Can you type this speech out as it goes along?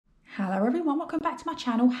Hello everyone, welcome back to my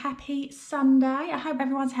channel. Happy Sunday. I hope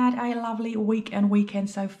everyone's had a lovely week and weekend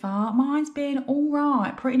so far. Mine's been all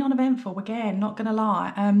right, pretty non-eventful again, not gonna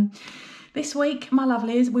lie. This week, my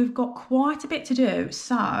lovelies, we've got quite a bit to do,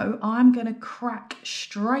 so I'm gonna crack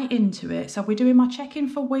straight into it. So we're doing my check-in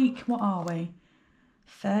for week, what are we?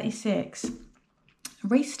 36.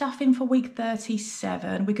 Restuffing for week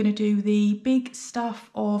 37. We're gonna do the big stuff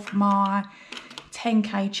of my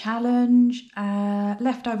 10k challenge.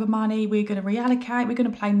 Leftover money we're going to reallocate. We're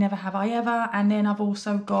going to play Never Have I Ever, and then I've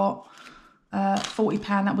also got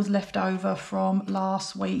 £40 that was left over from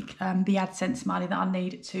last week, the AdSense money that I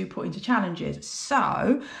need to put into challenges.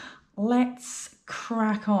 So let's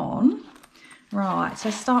crack on. Right, so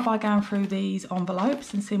start by going through these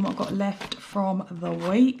envelopes and seeing what I've got left from the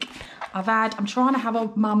week. I'm trying to have a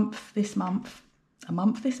month this month.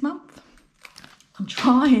 I'm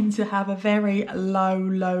trying to have a very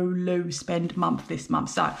low spend month this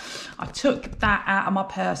month. So I took that out of my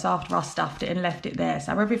purse after I stuffed it and left it there.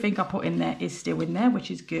 So everything I put in there is still in there,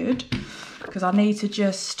 which is good, because I need to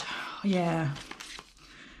just,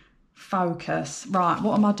 focus. Right,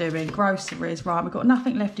 what am I doing? Groceries. Right, we've got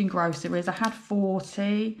nothing left in groceries. I had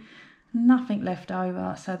 40, nothing left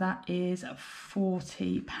over. So that is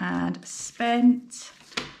 £40 spent.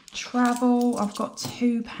 Travel, I've got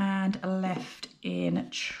 £2 left in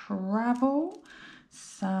travel,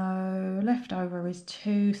 so leftover is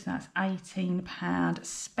 2, so that's £18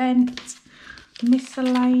 spent.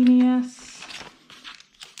 Miscellaneous,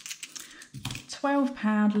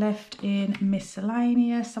 £12 left in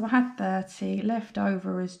miscellaneous, so I had 30,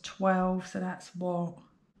 leftover is 12, so that's what,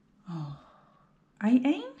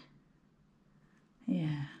 18?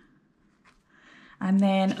 Yeah. And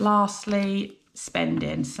then lastly,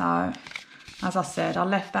 spending. So as I said, I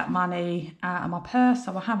left that money out of my purse,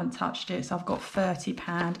 so I haven't touched it, so I've got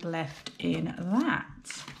 £30 left in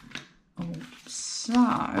that.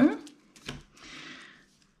 So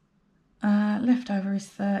leftover is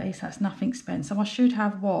 30, so that's nothing spent, so I should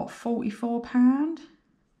have what, £44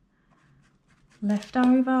 left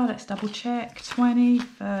over. Let's double check. 20,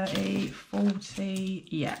 30, 40,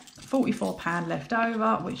 yeah, £44 left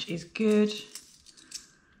over, which is good.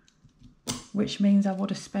 Which means I would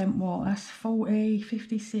have spent what? That's 40,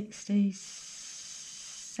 50, 60,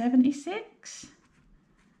 76?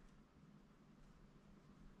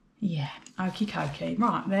 Yeah, okie dokie.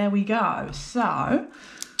 Right, there we go. So,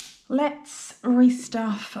 let's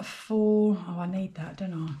restuff for... Oh, I need that,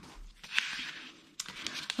 don't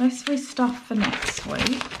I? Let's restuff for next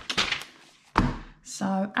week.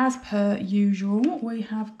 So, as per usual, we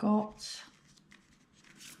have got...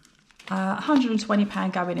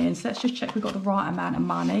 £120 going in, so let's just check we've got the right amount of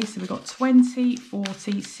money. So we've got 20,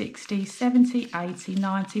 40, 60, 70, 80,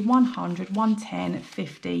 90, 100, 110,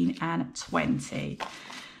 15 and 20.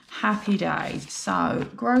 Happy days. So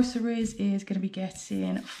groceries is going to be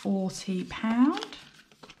getting £40.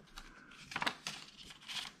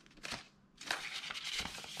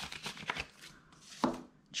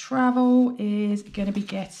 Travel is going to be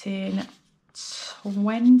getting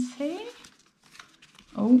 20.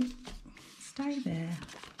 Oh, stay there.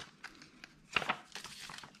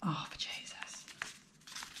 Oh, for Jesus.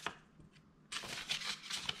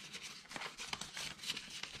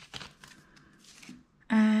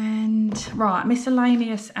 And right,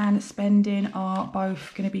 miscellaneous and spending are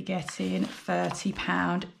both going to be getting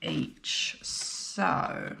 £30 each.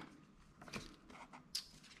 So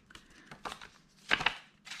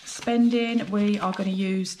spending we are going to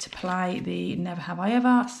use to play the Never Have I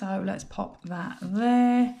Ever. So let's pop that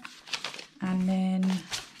there. And then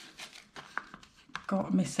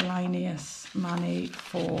got miscellaneous money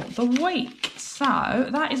for the week. So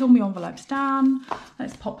that is all my envelopes done.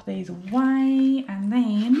 Let's pop these away and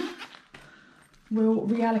then we'll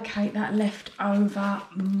reallocate that leftover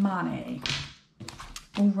money.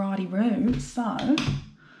 Alrighty, Roo. So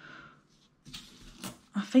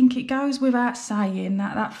I think it goes without saying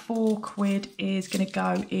that that £4 is going to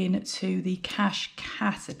go into the cash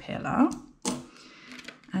caterpillar.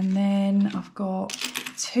 And then I've got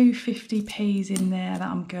 250p's in there that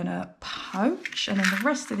I'm going to poach. And then the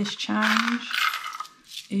rest of this change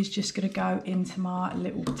is just going to go into my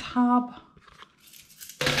little tub.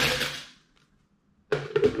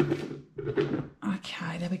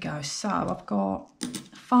 Okay, there we go. So I've got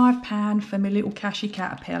 £5 for my little cashy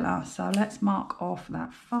caterpillar. So let's mark off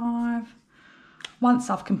that 5. Once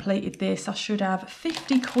I've completed this, I should have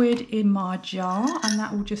 £50 in my jar, and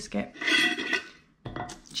that will just get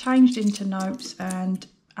changed into notes and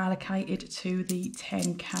allocated to the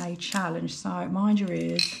 10k challenge. So mind your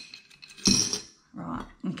ears. Right,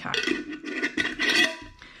 okay.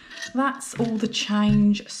 that's all the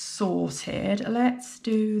change sorted. Let's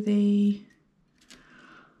do the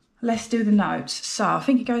notes. So I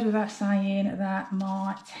think it goes without saying that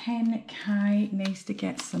my 10K needs to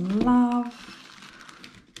get some love,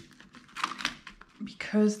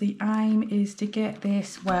 because the aim is to get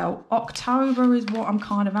this, well, October is what I'm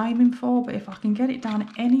kind of aiming for, but if I can get it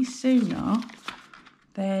done any sooner,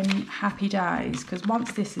 then happy days, because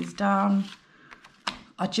once this is done,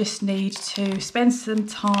 I just need to spend some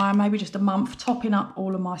time, maybe just a month, topping up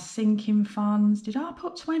all of my sinking funds. Did I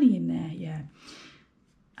put 20 in there? Yeah.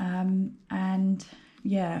 And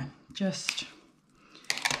yeah, just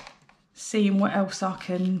seeing what else I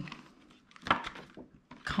can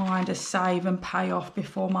kind of save and pay off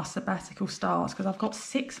before my sabbatical starts, because I've got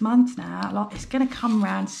 6 months now. Like, it's going to come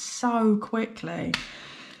around so quickly.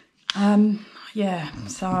 Yeah,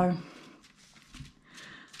 so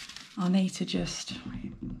I need to just,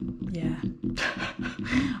 yeah.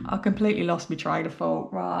 I completely lost my train of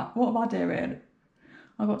thought. Right, what am I doing?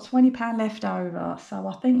 I've got £20 left over, so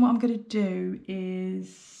I think what I'm going to do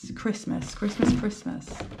is Christmas. Let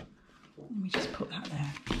me just put that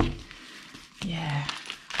there. Yeah,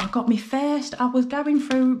 I got me first. I was going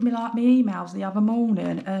through my emails the other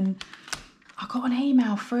morning, and I got an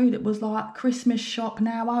email through that was like, Christmas shop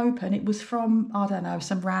now open. It was from, I don't know,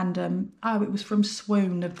 some random, oh, it was from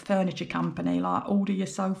Swoon, the furniture company, like, order your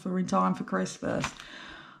sofa in time for Christmas.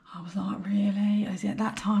 I was like, really? Is it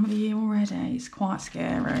that time of the year already? It's quite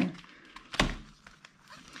scary.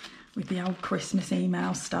 With the old Christmas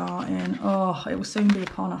email starting. Oh, it will soon be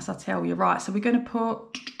upon us, I tell you. Right, so we're going to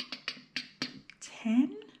put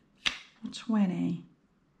 10 or 20?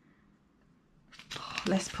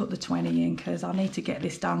 Let's put the 20 in, because I need to get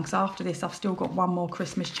this done, because after this I've still got one more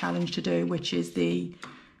Christmas challenge to do, which is the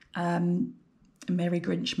Merry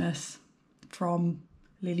Grinchmas from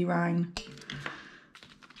Lily Rain.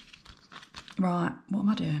 Right, what am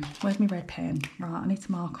I doing? Where's my red pen? Right, I need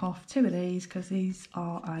to mark off 2 of these, because these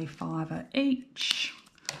are a £5 each.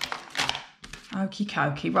 Okie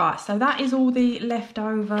dokie. Right, so that is all the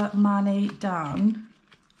leftover money done.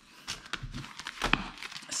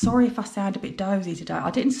 Sorry if I sound a bit dozy today.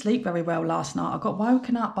 I didn't sleep very well last night. I got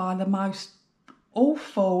woken up by the most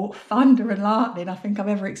awful thunder and lightning I think I've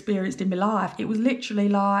ever experienced in my life. It was literally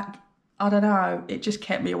like, I don't know, it just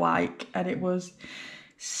kept me awake, and it was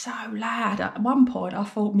so loud. At one point I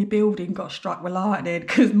thought my building got struck with lightning,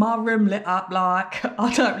 because my room lit up like,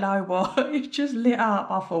 I don't know what. It just lit up.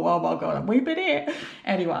 I thought, oh my God, have we been here?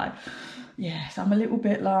 Anyway, yes, I'm a little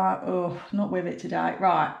bit like, oh, not with it today.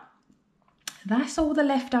 Right, that's all the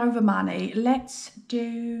leftover money. Let's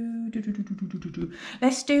do the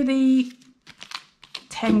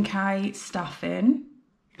 10K stuffing.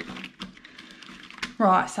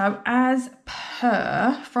 Right, so as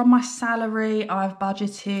per, from my salary, I've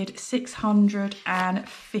budgeted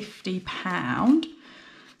 £650.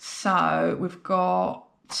 So we've got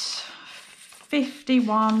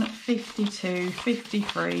 51, 52,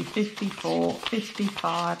 53, 54,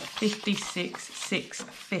 55, 56,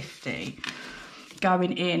 650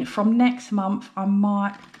 going in. From next month, I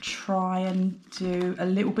might try and do a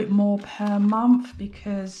little bit more per month,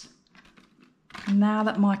 because now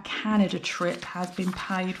that my Canada trip has been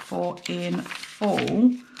paid for in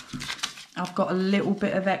full, I've got a little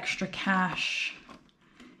bit of extra cash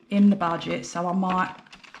in the budget, so I might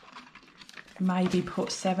maybe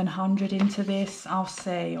put 700 into this. I'll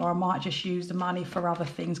see, or I might just use the money for other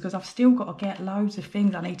things, because I've still got to get loads of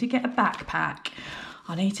things. I need to get a backpack.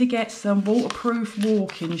 I need to get some waterproof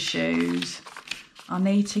walking shoes. I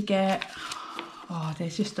need to get, oh,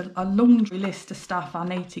 there's just a laundry list of stuff I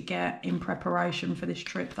need to get in preparation for this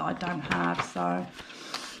trip that I don't have. So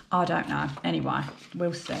I don't know. Anyway,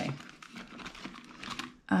 we'll see.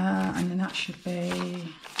 And then that should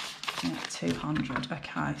be 200.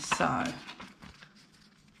 Okay, so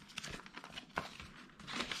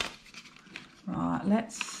right,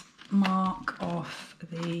 let's mark off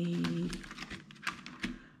the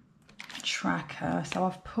tracker. So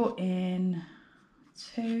I've put in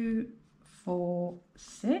 2, 4,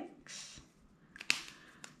 6,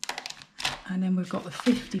 and then we've got the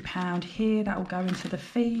 £50 here that will go into the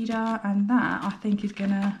feeder, and that I think is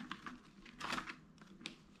gonna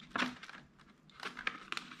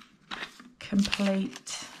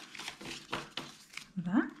complete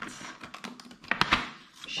that,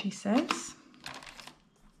 she says.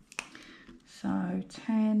 So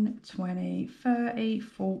 10, 20, 30,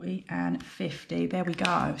 40 and 50. There we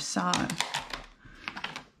go. So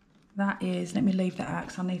that is, let me leave that out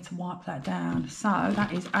because I need to wipe that down. So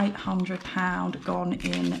that is £800 gone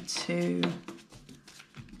into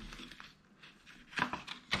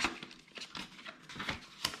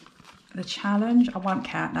the challenge. I won't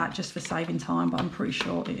count that just for saving time, but I'm pretty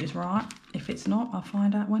sure it is right. If it's not, I'll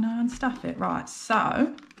find out when I unstuff it. Right,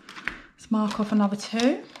 so let's mark off another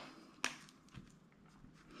 2.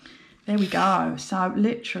 There we go. So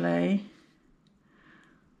literally,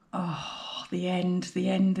 oh, the end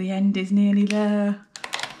is nearly there.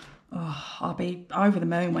 Oh, I'll be over the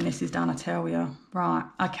moon when this is done, I tell you. Right,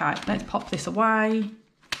 okay, let's pop this away.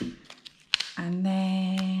 And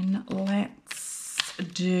then let's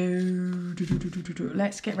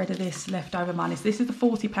let's get rid of this leftover money. So this is the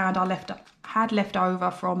 £40 I had left over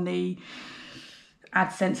from the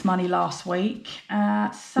AdSense money last week.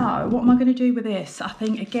 So what am I going to do with this? I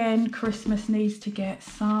think, again, Christmas needs to get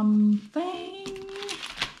something.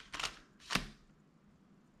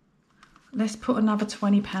 Let's put another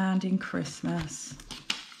 £20 in Christmas.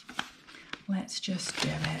 Let's just do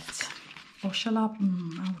it. Or shall I?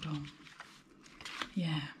 Hold on.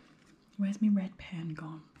 Yeah. Where's my red pen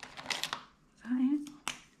gone? Is that it?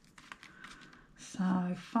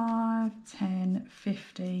 So 5, 10,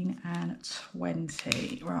 15 and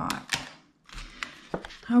 20. Right.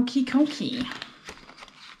 Okie dokie. And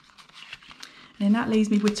then that leaves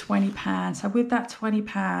me with £20. So with that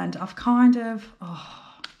 £20, I've kind of...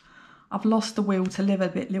 I've lost the will to live a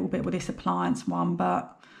little bit with this appliance one,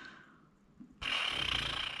 but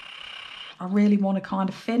I really want to kind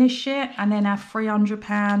of finish it and then have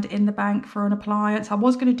 £300 in the bank for an appliance. I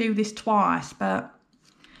was going to do this twice, but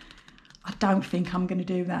I don't think I'm going to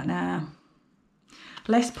do that now.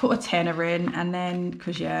 Let's put a tenner in and then,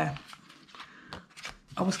 because yeah,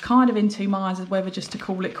 I was kind of in 2 minds as whether just to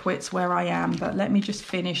call it quits where I am, but let me just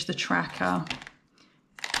finish the tracker.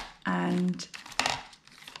 And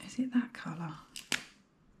is it that colour?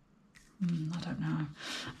 I don't know.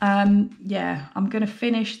 Yeah, I'm going to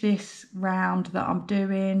finish this round that I'm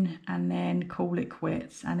doing and then call it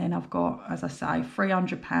quits. And then I've got, as I say,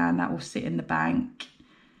 £300 that will sit in the bank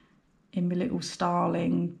in my little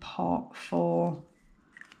Starling pot for,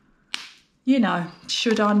 you know,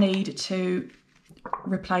 should I need to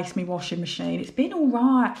replace my washing machine. It's been all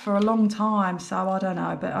right for a long time, so I don't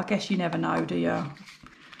know. But I guess you never know, do you?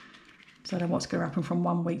 So I don't know what's going to happen from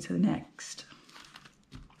one week to the next.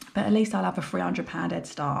 But at least I'll have a £300 head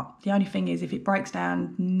start. The only thing is, if it breaks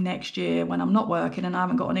down next year when I'm not working and I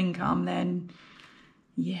haven't got an income, then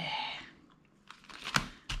yeah.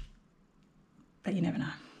 But you never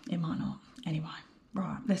know. It might not. Anyway,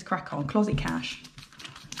 right, let's crack on. Closet cash.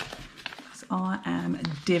 So I am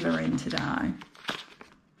divering today.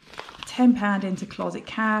 £10 into closet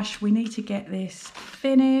cash. We need to get this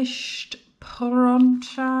finished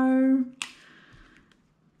pronto.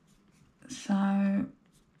 So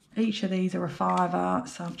each of these are a £5,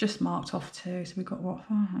 so I've just marked off 2. So we've got what?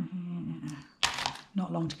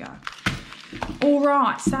 Not long to go. All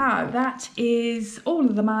right, so that is all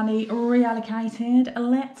of the money reallocated.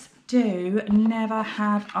 Let's do never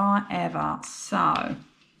have I ever. So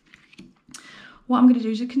what I'm going to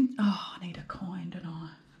do is I need a coin, don't I?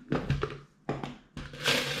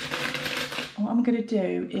 What I'm going to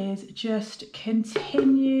do is just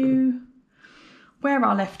continue where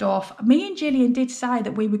I left off. Me and Gillian did say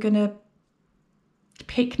that we were going to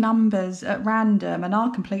pick numbers at random and I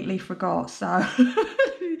completely forgot, so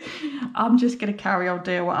I'm just going to carry on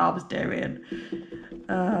doing what I was doing.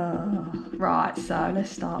 Right, so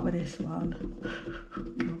let's start with this one.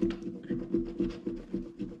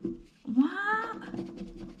 What?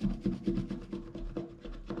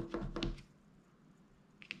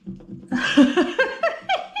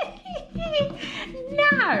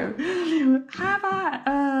 No.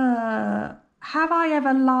 Have I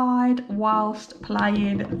ever lied whilst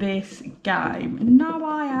playing this game? No,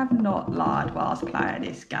 I have not lied whilst playing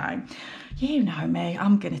this game. You know me,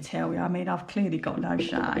 I'm going to tell you. I mean, I've clearly got no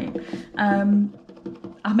shame. I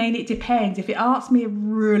mean, it depends. If it asks me a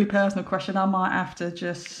really personal question, I might have to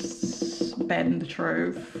just bend the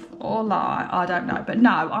truth or lie. I don't know. But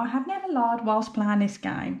no, I have never lied whilst playing this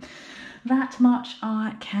game. That much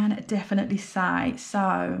I can definitely say.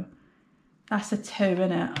 So that's a 2,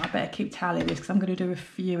 isn't it? I better keep tally of this because I'm going to do a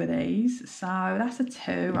few of these. So that's a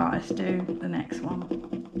 2. Right, let's do the next one.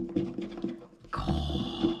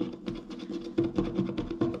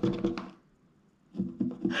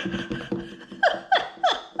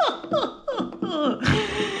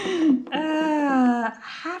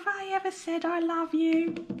 Have I ever said I love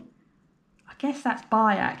you? I guess that's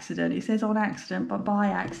by accident. It says on accident, but by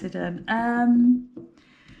accident. Have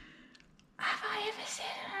I ever said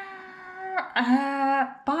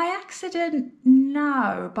by accident?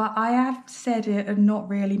 No, but I have said it and not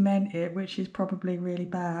really meant it, which is probably really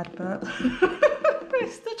bad, but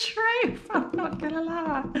It's the truth. I'm not gonna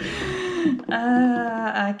lie.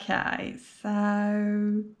 Okay,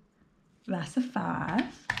 so that's a 5.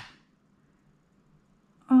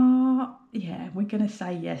 Yeah, we're gonna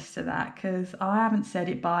say yes to that because I haven't said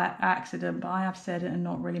it by accident, but I have said it and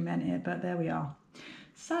not really meant it. But there we are.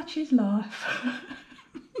 Such is life.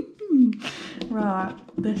 Right,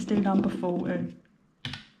 let's do number 40.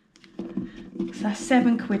 So that's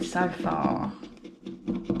 £7 so far.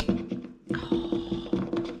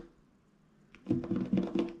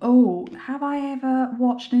 Oh, have I ever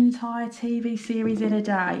watched an entire TV series in a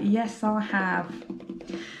day? Yes, I have.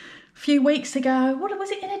 A few weeks ago, what was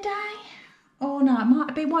it, in a day? Oh no, it might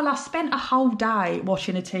have been, well, I spent a whole day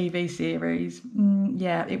watching a TV series.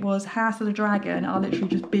 Yeah, it was House of the Dragon. I literally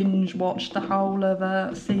just binge watched the whole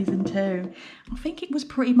of season 2. I think it was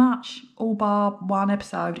pretty much all bar one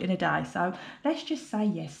episode in a day. So let's just say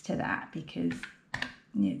yes to that because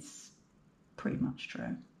it's pretty much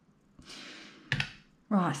true.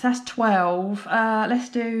 Right, so that's 12. Let's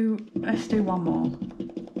do one more.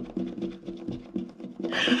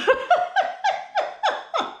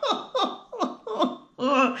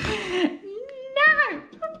 No.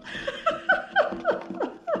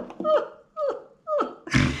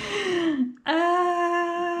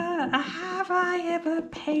 Have I ever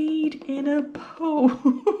peed in a pool?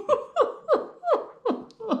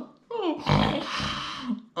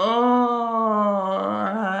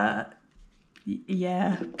 Oh,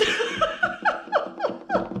 yeah.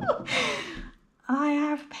 I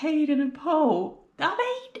have peed in a pool. I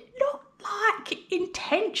mean, not like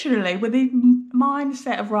intentionally with the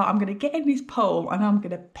mindset of, right, I'm going to get in this pool and I'm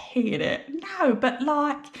going to pee in it. No, but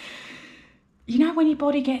like, you know when your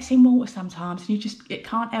body gets in water sometimes and it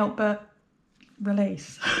can't help but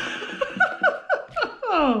release.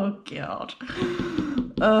 Oh, God.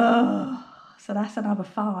 So that's another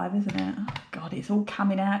 5, isn't it? Oh, God, it's all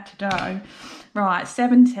coming out today. Right,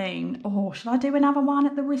 17. Oh, should I do another one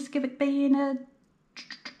at the risk of it being a...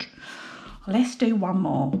 Let's do one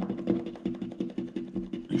more.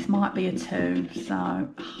 This might be a 2, so...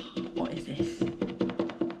 What is this?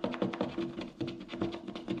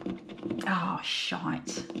 Oh,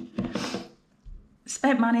 shite.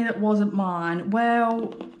 Spent money that wasn't mine.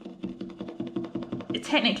 Well...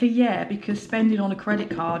 Technically, yeah, because spending on a credit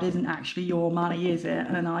card isn't actually your money, is it?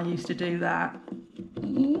 And I used to do that,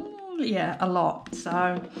 yeah, a lot.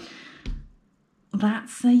 So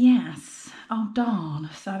that's a yes. Oh, darn.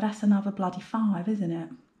 So that's another bloody 5, isn't it?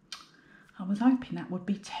 I was hoping that would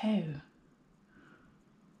be 2.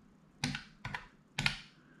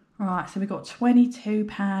 Right, so we've got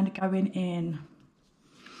 £22 going in.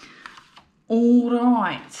 All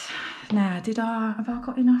right. Now, have I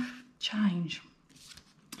got enough change?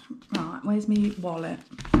 Right, where's my wallet?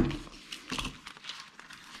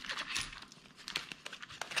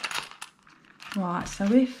 Right, so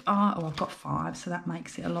if I've got 5, so that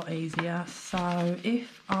makes it a lot easier. So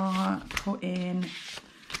if I put in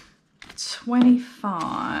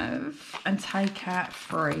 25 and take out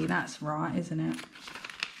 3, that's right, isn't it?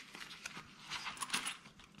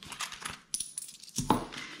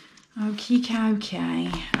 Okie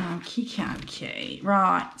dokie.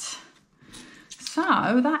 Right.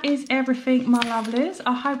 So that is everything, my lovelies.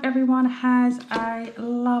 I hope everyone has a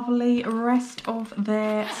lovely rest of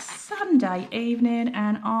their Sunday evening,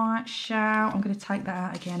 and I'm going to take that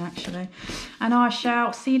out again actually, and I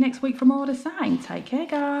shall see you next week for more of the same. Take care,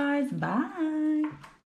 guys. Bye.